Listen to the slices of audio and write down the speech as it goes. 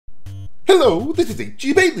Hello, this is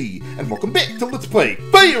H.G. Bailey, and welcome back to Let's Play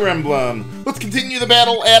Fire Emblem! Let's continue the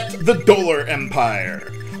battle at the Dollar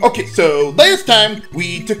Empire. Okay, so last time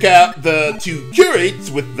we took out the two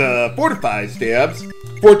curates with the Fortify stabs.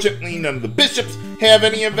 Fortunately, none of the bishops have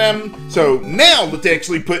any of them, so now let's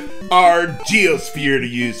actually put our Geosphere to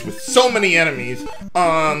use with so many enemies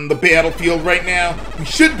on the battlefield right now. We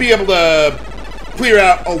should be able to clear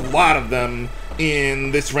out a lot of them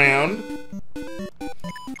in this round.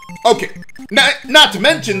 Okay, not to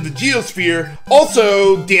mention the Geosphere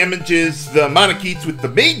also damages the Manaketes with the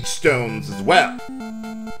Mage Stones as well.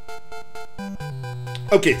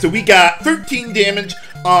 Okay, so we got 13 damage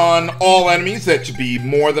on all enemies. That should be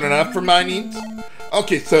more than enough for my needs.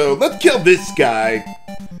 Okay, so let's kill this guy.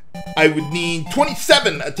 I would need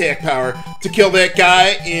 27 attack power to kill that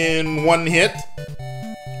guy in one hit.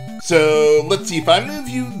 So let's see, if I move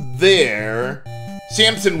you there,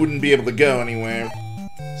 Samson wouldn't be able to go anywhere.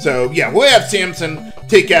 So yeah, we'll have Samson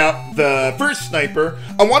take out the first sniper.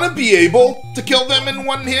 I want to be able to kill them in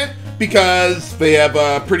one hit because they have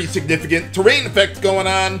a pretty significant terrain effect going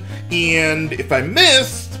on, and if I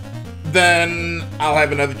missed, then I'll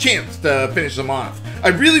have another chance to finish them off. I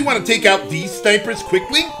really want to take out these snipers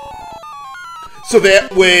quickly, so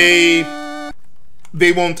that way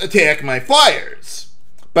they won't attack my flyers.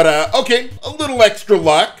 But okay, a little extra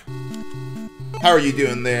luck. How are you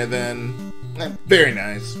doing there then? Very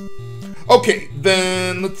nice. Okay,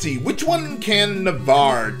 then let's see. Which one can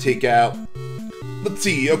Navarre take out? Let's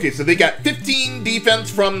see. Okay, so they got 15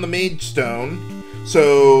 defense from the Mage Stone.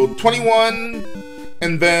 So 21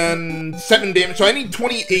 and then 7 damage. So I need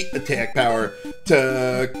 28 attack power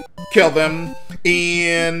to kill them.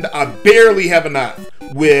 And I barely have enough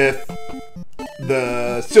with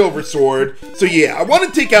the Silver Sword. So yeah, I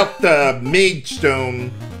want to take out the Mage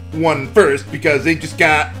Stone one first because they just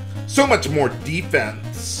got so much more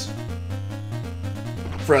defense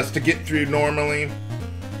for us to get through normally.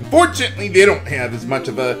 Unfortunately, they don't have as much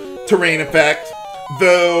of a terrain effect,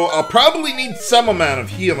 though I'll probably need some amount of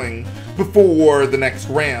healing before the next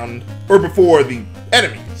round, or before the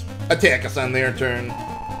enemies attack us on their turn.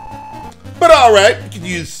 But alright, we could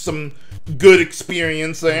use some good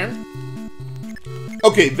experience there.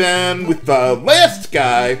 Okay, then with the last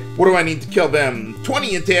guy, what do I need to kill them?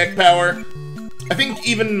 20 attack power. I think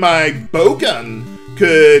even my Bowgun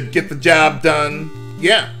could get the job done.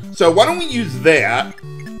 Yeah, so why don't we use that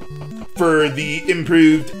for the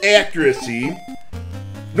improved accuracy.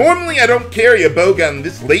 Normally I don't carry a Bowgun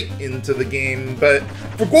this late into the game, but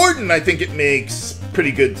for Gordin I think it makes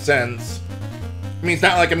pretty good sense. I mean, it's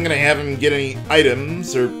not like I'm going to have him get any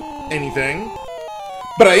items or anything.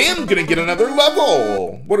 But I am going to get another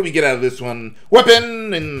level. What do we get out of this one?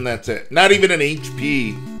 Weapon, and that's it. Not even an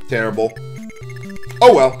HP. Terrible.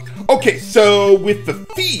 Oh well. Okay, so with the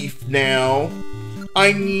thief now,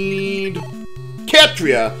 I need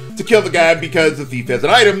Catria to kill the guy because the thief has an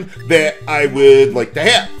item that I would like to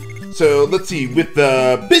have. So let's see, with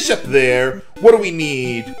the bishop there, what do we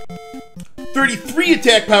need? 33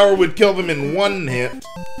 attack power would kill them in one hit,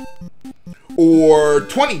 or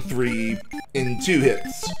 23 in 2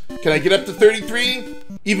 hits. Can I get up to 33?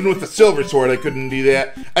 Even with the Silver Sword, I couldn't do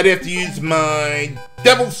that. I'd have to use my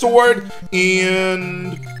Devil Sword,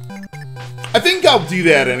 and I think I'll do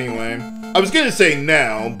that anyway. I was gonna say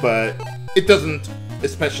now, but it doesn't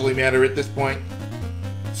especially matter at this point.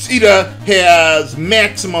 Caeda has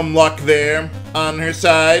maximum luck there on her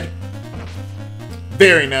side.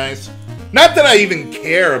 Very nice. Not that I even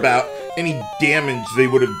care about any damage they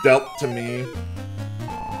would have dealt to me.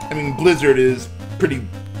 I mean, Blizzard is pretty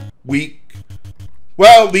weak.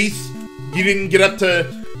 Well, at least you didn't get up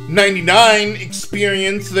to 99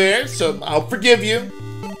 experience there, so I'll forgive you.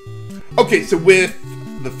 Okay, so with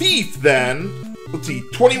the thief then, let's see,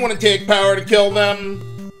 21 attack power to kill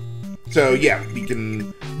them. So yeah, we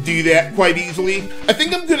can do that quite easily. I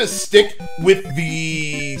think I'm gonna stick with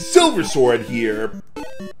the Silver Sword here,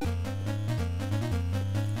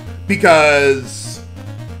 because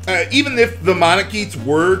even if the Manaketes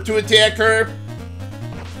were to attack her,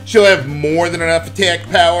 she'll have more than enough attack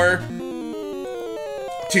power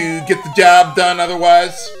to get the job done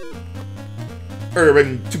otherwise. Or I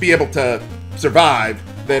mean, to be able to survive,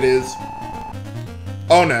 that is.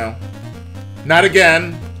 Oh no. Not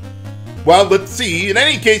again. Well, let's see. In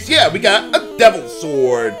any case, yeah, we got a Devil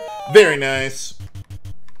Sword. Very nice.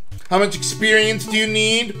 How much experience do you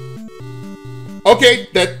need? Okay,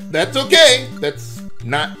 that's okay. That's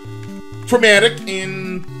not traumatic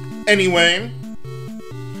in any way.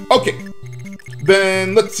 Okay,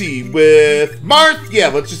 then let's see, with Marth, yeah,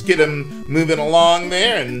 let's just get him moving along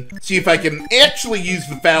there and see if I can actually use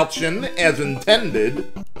the Falchion as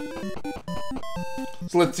intended.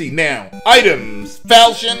 So let's see now. Items.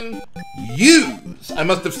 Falchion. Use.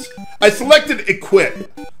 I selected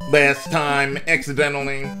equip last time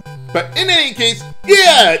accidentally. But in any case,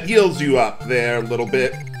 yeah, it heals you up there a little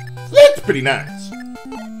bit. So that's pretty nice.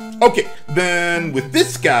 Okay, then with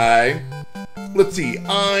this guy, let's see.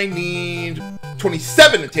 I need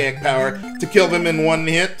 27 attack power to kill them in one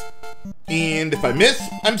hit. And if I miss,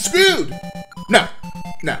 I'm screwed. No.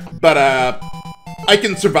 But I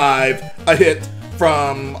can survive a hit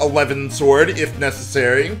from a Levin sword if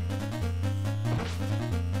necessary.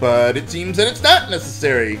 But it seems that it's not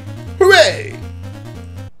necessary. Hooray!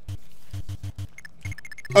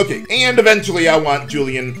 Okay, and eventually I want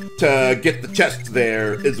Julian to get the chest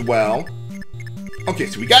there as well. Okay,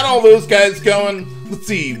 so we got all those guys going. Let's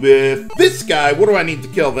see, with this guy, what do I need to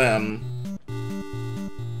kill them?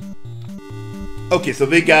 Okay, so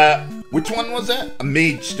they got... Which one was that? A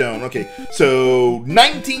Mage Stone. Okay, so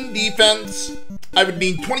 19 defense. I would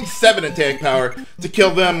need 27 attack power to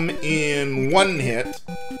kill them in one hit.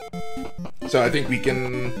 So I think we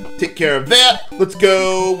can take care of that. Let's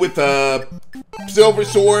go with a silver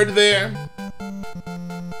sword there.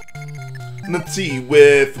 Let's see,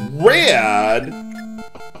 with Radd,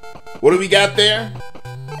 what do we got there?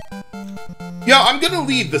 Yeah, I'm gonna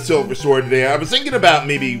leave the silver sword there. I was thinking about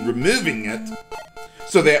maybe removing it,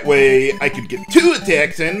 so that way I could get 2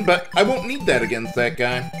 attacks in, but I won't need that against that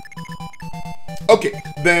guy. Okay,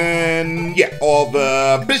 then, yeah, all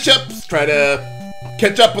the bishops try to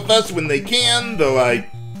catch up with us when they can, though I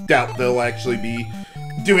doubt they'll actually be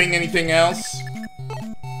doing anything else.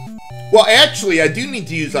 Well, actually, I do need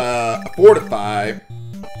to use a Fortify.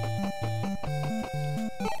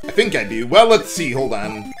 I think I do. Well, let's see. Hold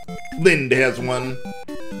on. Linde has one.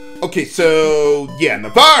 Okay, so, yeah,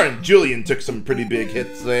 Navarre and Julian took some pretty big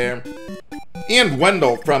hits there. And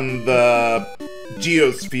Wendell from the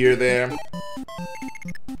Geosphere there.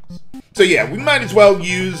 So, yeah, we might as well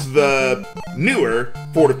use the newer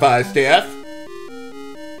Fortify staff.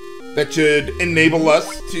 That should enable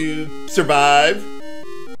us to survive.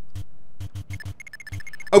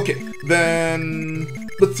 Okay, then,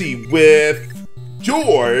 let's see, with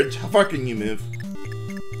Jeorge, how far can you move?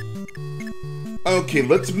 Okay,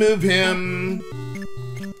 let's move him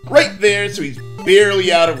right there so he's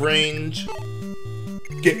barely out of range.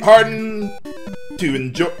 Get Hardin to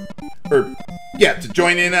enjoy, to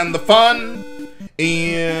join in on the fun.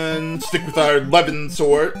 And stick with our Levin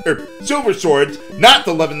sword, or silver swords, not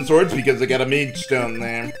the Levin swords because I got a Mage Stone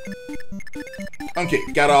there. Okay,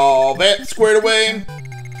 got all that squared away.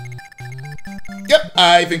 Yep,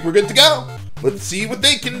 I think we're good to go. Let's see what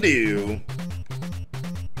they can do.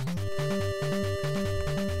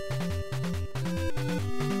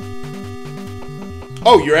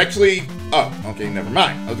 Oh, you're actually... Oh, okay, never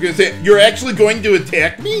mind. I was gonna say, you're actually going to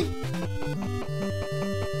attack me?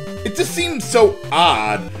 It just seems so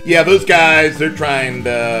odd. Yeah, those guys, they're trying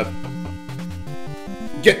to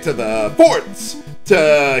get to the forts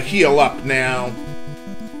to heal up now.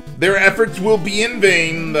 Their efforts will be in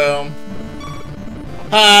vain, though.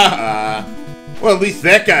 Ha ha. Well, at least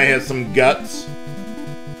that guy has some guts.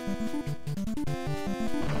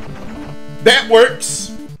 That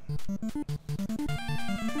works.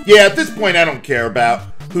 Yeah, at this point, I don't care about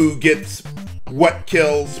who gets what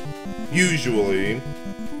kills, usually.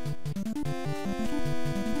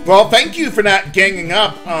 Well, thank you for not ganging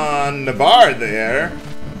up on Navarre there.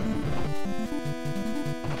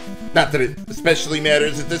 Not that it especially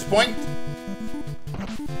matters at this point.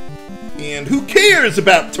 And who cares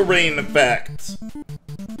about terrain effects?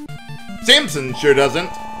 Samson sure doesn't.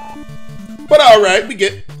 But alright, we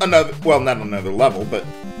get another, well, not another level, but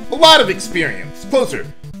a lot of experience.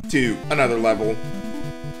 Closer to another level.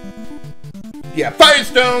 Yeah,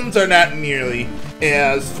 Firestones are not nearly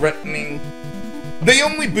as threatening. They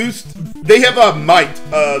only boost, they have a might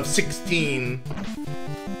of 16,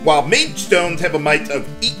 while Mage Stones have a might of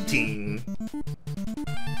 18.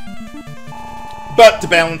 But to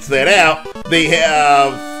balance that out, they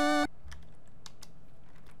have,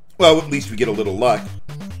 well, at least we get a little luck.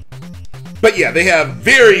 But yeah, they have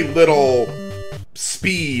very little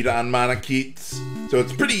speed on Manaketes, so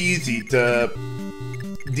it's pretty easy to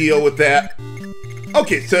deal with that.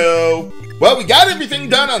 Okay, so, well, we got everything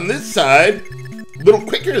done on this side. A little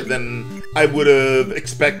quicker than I would have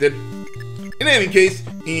expected. In any case,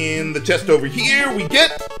 in the chest over here, we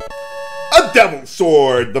get a Devil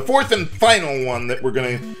Sword, the 4th and final one that we're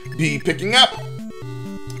going to be picking up.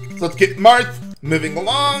 So let's get Marth moving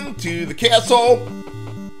along to the castle.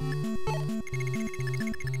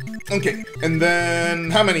 Okay, and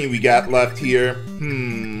then how many we got left here?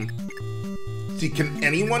 See, can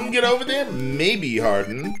anyone get over there? Maybe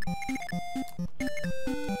Hardin.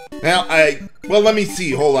 Now, well, let me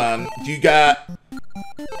see. Hold on. Do you got...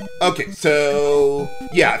 Okay, so...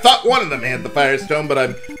 Yeah, I thought one of them had the Firestone,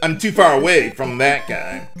 but I'm too far away from that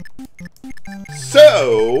guy.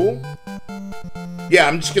 So... Yeah,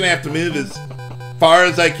 I'm just gonna have to move as far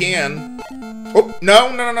as I can. Oh,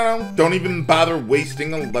 no. Don't even bother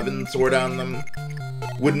wasting a Levin sword on them.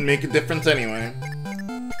 Wouldn't make a difference anyway.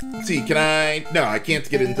 Let's see, can I... No, I can't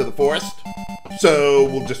get into the forest. So,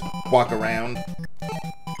 we'll just walk around.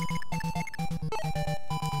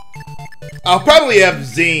 I'll probably have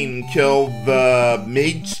Xane kill the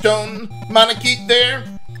Medeus Manaketes there.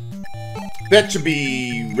 That should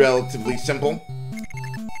be relatively simple.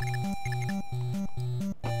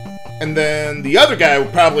 And then the other guy will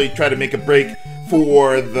probably try to make a break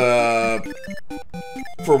for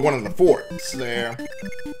one of the forts there.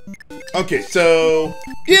 Okay, so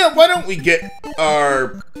yeah, why don't we get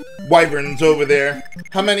our wyverns over there?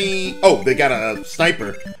 How many? Oh, they got a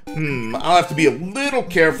sniper. I'll have to be a little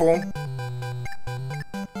careful.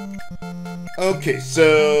 Okay,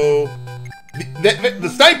 so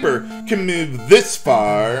the sniper can move this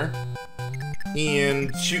far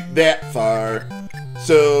and shoot that far.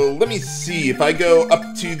 So let me see if I go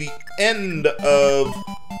up to the end of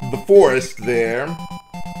the forest there.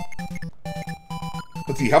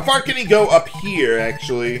 Let's see, how far can he go up here,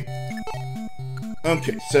 actually?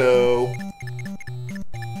 Okay, so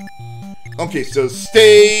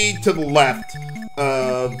stay to the left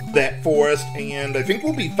of that forest, and I think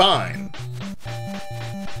we'll be fine.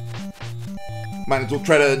 Might as well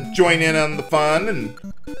try to join in on the fun and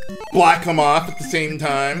block them off at the same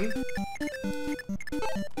time.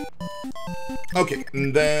 Okay,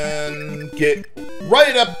 and then get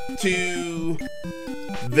right up to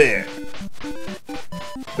there.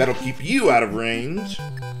 That'll keep you out of range.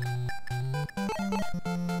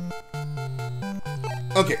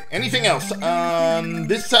 Okay, anything else on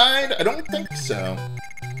this side? I don't think so.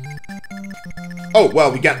 Oh,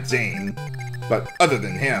 well, we got Xane. But other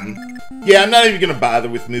than him... Yeah, I'm not even gonna bother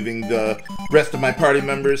with moving the rest of my party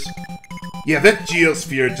members. Yeah, that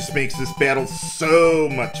Geosphere just makes this battle so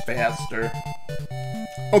much faster.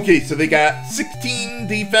 Okay, so they got 16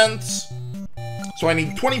 defense. So I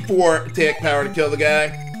need 24 attack power to kill the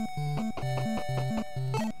guy.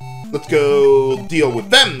 Let's go deal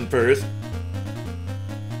with them first.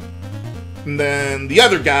 And then the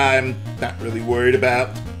other guy I'm not really worried about.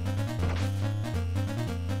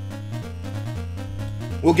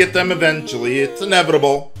 We'll get them eventually, it's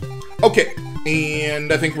inevitable. Okay,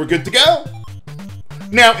 and I think we're good to go.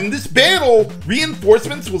 Now, in this battle,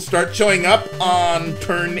 reinforcements will start showing up on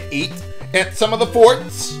turn 8 at some of the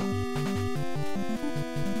forts.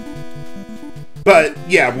 But,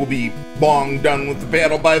 yeah, we'll be long done with the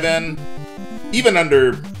battle by then. Even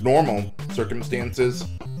under normal circumstances.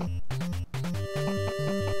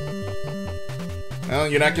 Well,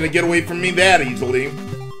 you're not going to get away from me that easily.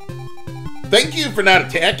 Thank you for not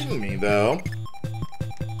attacking me, though.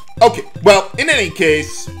 Okay, well, in any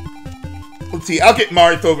case... Let's see, I'll get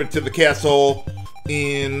Marth over to the castle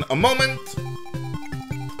in a moment.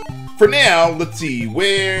 For now, let's see,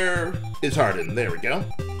 where is Hardin? There we go.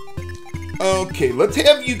 Okay, let's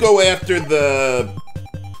have you go after the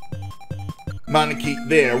Manaketes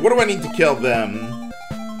there. What do I need to kill them?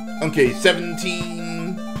 Okay,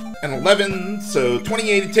 17 and 11, so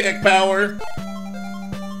 28 attack power.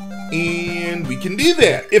 And we can do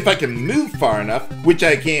that, if I can move far enough, which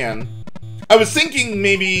I can. I was thinking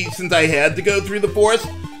maybe since I had to go through the forest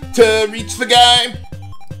to reach the guy,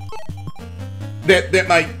 that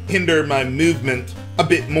might hinder my movement a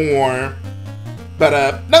bit more.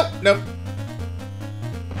 But, no.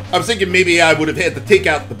 I was thinking maybe I would have had to take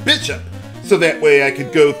out the bishop, so that way I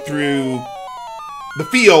could go through the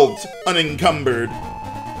fields unencumbered.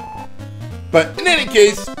 But in any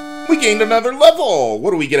case, we gained another level.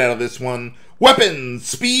 What do we get out of this one? Weapons,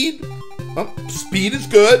 speed. Oh, speed is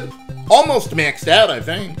good. Almost maxed out, I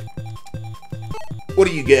think. What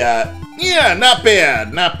do you got? Yeah, not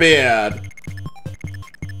bad, not bad.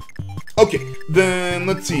 Okay, then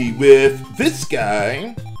let's see. With this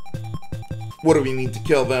guy, what do we need to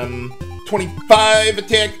kill them? 25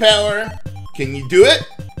 attack power. Can you do it?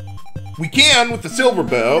 We can with the silver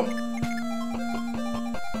bow.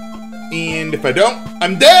 And if I don't,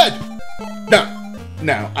 I'm dead.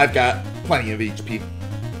 No, I've got plenty of HP.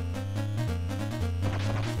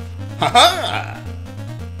 Haha!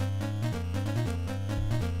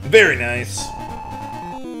 Very nice.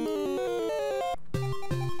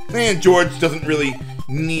 And Jeorge doesn't really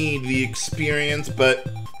need the experience,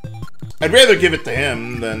 but I'd rather give it to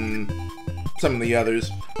him than some of the others.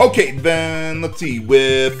 Okay, then let's see.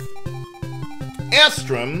 With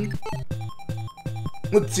Astram,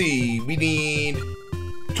 Let's see, we need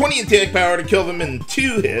 20 attack power to kill them in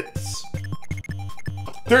 2 hits.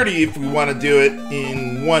 30 if we want to do it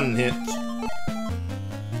in 1 hit.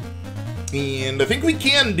 And I think we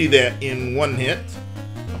can do that in 1 hit.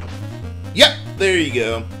 Yep, there you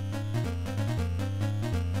go.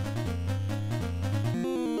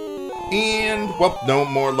 And, well, no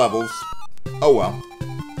more levels. Oh well.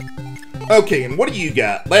 Okay, and what do you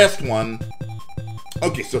got? Last one.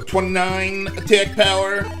 Okay, so 29 attack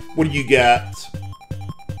power. What do you got?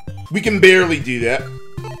 We can barely do that.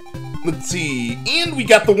 Let's see. And we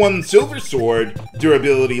got the 1 silver sword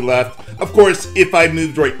durability left. Of course, if I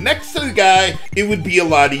moved right next to the guy, it would be a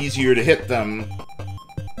lot easier to hit them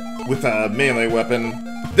with a melee weapon.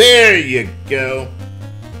 There you go.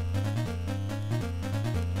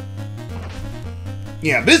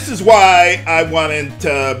 Yeah, this is why I wanted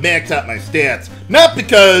to max out my stats. Not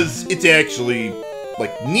because it's actually,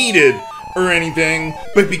 like, needed or anything,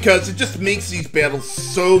 but because it just makes these battles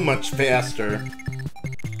so much faster.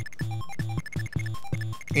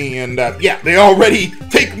 And, yeah, they already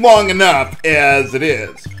take long enough as it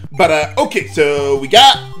is. But, okay, so we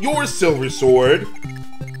got your silver sword.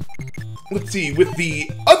 Let's see, with the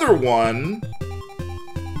other one...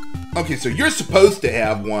 Okay, so you're supposed to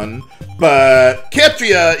have one, but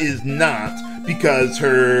Catria is not, because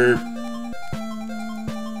her...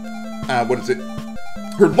 what is it?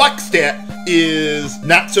 Her luck stat is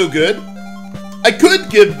not so good. I could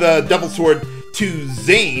give the Devil Sword to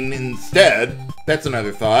Xane instead. That's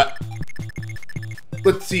another thought.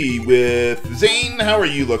 Let's see, with Xane, how are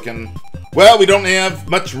you looking? Well, we don't have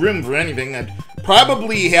much room for anything. I'd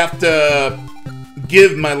probably have to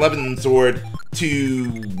give my Levin sword to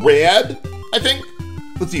Radd, I think.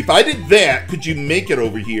 Let's see, if I did that, could you make it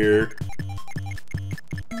over here?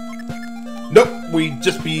 Nope, we'd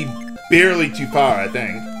just be barely too far, I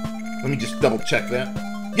think. Let me just double check that.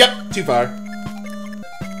 Yep, too far.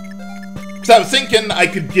 So I was thinking I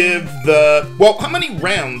could give the... Well, how many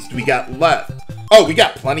rounds do we got left? Oh, we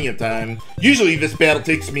got plenty of time. Usually this battle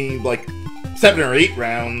takes me like 7 or 8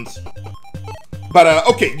 rounds. But,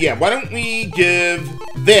 okay, yeah, why don't we give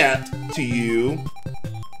that to you?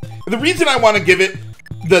 The reason I want to give it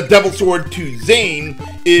the Devil Sword to Xane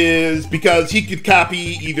is because he could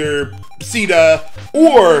copy either Caeda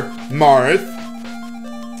or Marth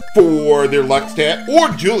for their luck stat, or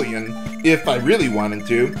Julian, if I really wanted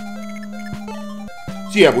to.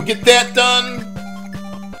 So yeah, we'll get that done.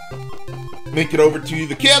 Make it over to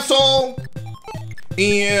the castle.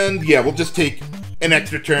 And yeah, we'll just take an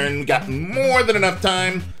extra turn. We got more than enough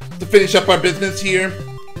time to finish up our business here.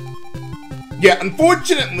 Yeah,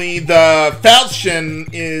 unfortunately, the Falchion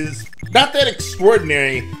is not that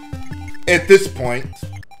extraordinary at this point.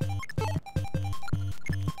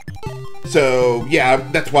 So, yeah,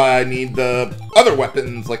 that's why I need the other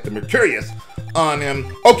weapons, like the Mercurius, on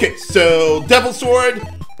him. Okay, so Devil Sword,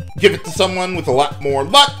 give it to someone with a lot more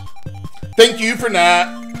luck. Thank you for not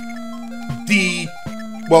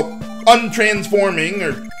untransforming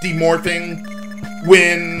or demorphing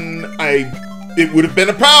when it would have been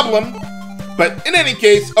a problem. But in any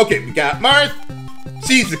case, okay, we got Marth,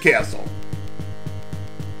 seize the castle.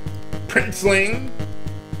 Princeling,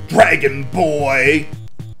 Dragon Boy.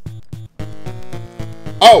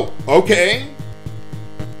 Oh, okay.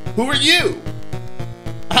 Who are you?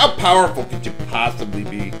 How powerful could you possibly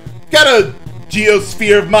be? Got a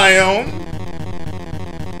Geosphere of my own.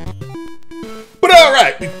 But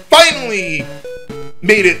alright, we finally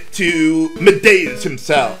made it to Medeus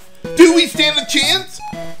himself. Do we stand a chance?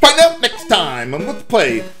 Find out next time on Let's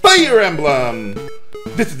Play Fire Emblem.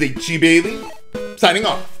 This is H.G. Bailey, signing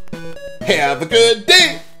off. Have a good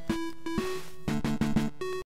day.